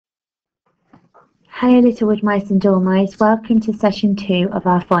Hi little wood mice and dormice, welcome to session 2 of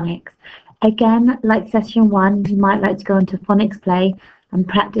our phonics. Again, like session 1, you might like to go into phonics play and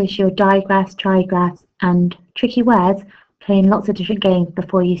practice your digraphs, trigraphs and tricky words, playing lots of different games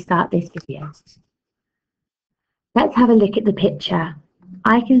before you start this video. Let's have a look at the picture.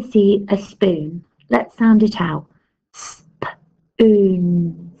 I can see a spoon. Let's sound it out.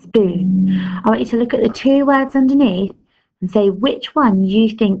 Spoon, spoon. I want you to look at the two words underneath and say which one you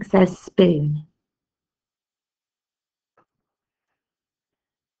think says spoon.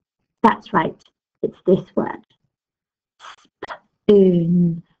 That's right, it's this word.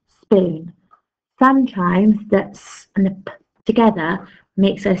 Spoon, spoon. Sometimes the s and the p together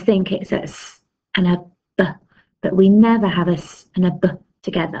makes us think it's a s and a b, but we never have a s and a b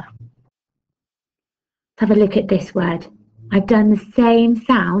together. Let's have a look at this word. I've done the same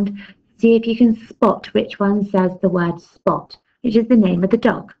sound. See if you can spot which one says the word spot, which is the name of the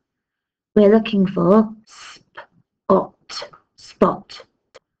dog. We're looking for spot, spot.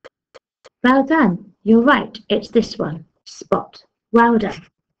 Well done. You're right. It's this one. Spot. Well done.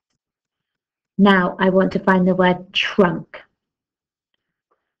 Now I want to find the word trunk.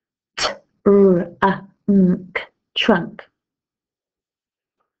 Trunk.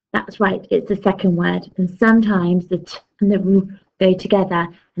 That's right. It's the second word. And sometimes the t and the r go together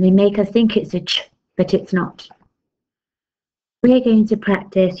and they make us think it's a ch, but it's not. We're going to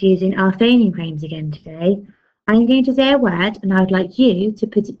practice using our phoning frames again today. I'm going to say a word and I would like you to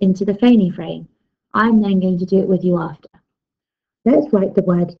put it into the phoning frame. I'm then going to do it with you after. Let's write the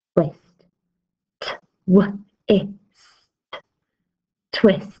word twist.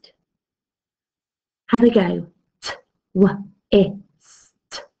 Twist. Have a go.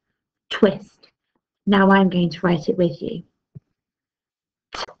 Twist. Now I'm going to write it with you.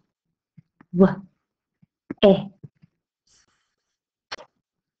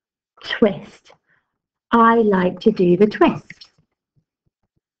 Twist. I like to do the twist.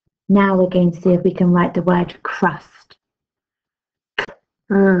 Now we're going to see if we can write the word crust.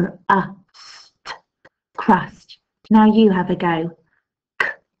 Crust. Now you have a go.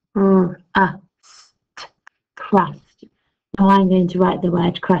 Crust. Now I'm going to write the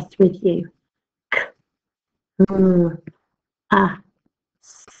word crust with you.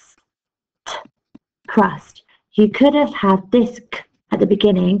 Crust. You could have had this k at the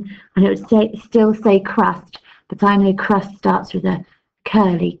beginning and it would still say crust, but I know crust starts with a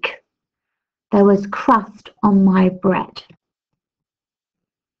curly k. There was crust on my bread.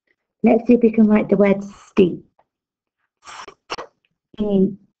 Let's see if we can write the word steep.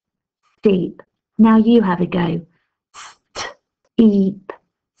 Steep. Now you have a go. Steep.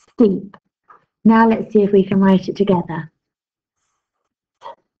 Steep. Now let's see if we can write it together.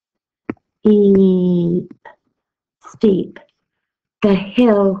 Steep. Steep. The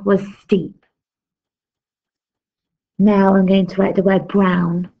hill was steep. Now I'm going to write the word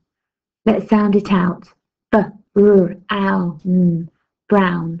brown. Let's sound it out. Brown.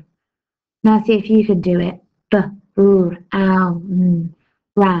 Now see if you can do it. Brown.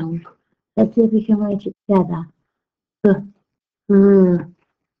 Let's see if we can write it together.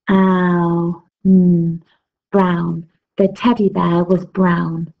 Brown. The teddy bear was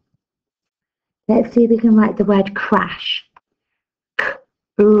brown. Let's see if we can write the word crash.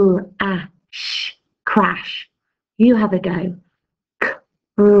 Crash. You have a go.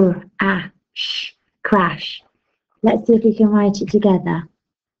 Crash. Let's see if we can write it together.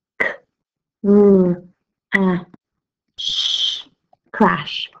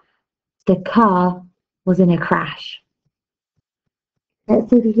 Crash. The car was in a crash. Let's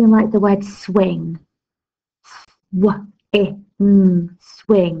see if we can write the word swing.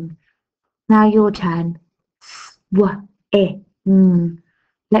 Swing. Now your turn.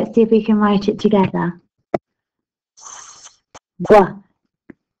 Let's see if we can write it together.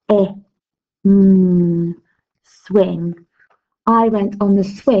 Swing. I went on the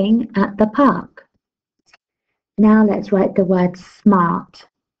swing at the park. Now let's write the word smart.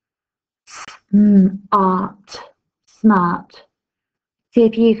 Art. Smart. See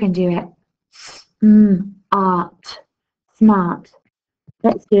if you can do it. Art. Smart.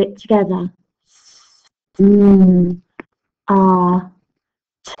 Let's do it together. Art.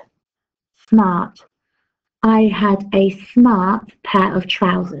 Smart. I had a smart pair of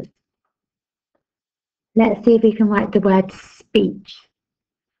trousers. Let's see if we can write the word speech.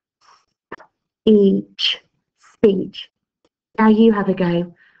 Speech. Now you have a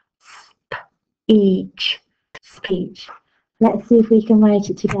go. Speech. Let's see if we can write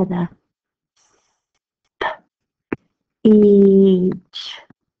it together.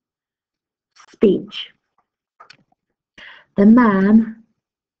 Speech. The man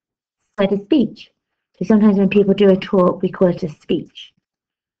said a speech. So sometimes when people do a talk, we call it a speech.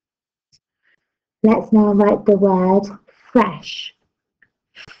 Let's now write the word fresh.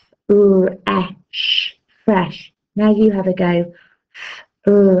 Fresh. Fresh. Now you have a go.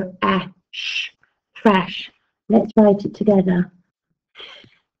 Fresh. Fresh. Let's write it together.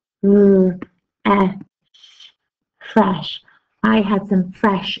 Fresh. I had some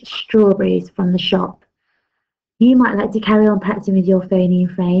fresh strawberries from the shop. You might like to carry on practicing with your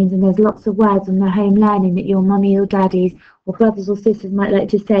phoneme frames, and there's lots of words on the home learning that your mummy or daddies or brothers or sisters might like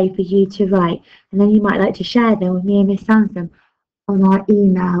to say for you to write, and then you might like to share them with me and Miss Sansom on our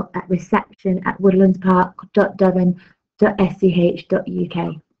email at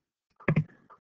reception@woodlandspark.durham.sch.uk.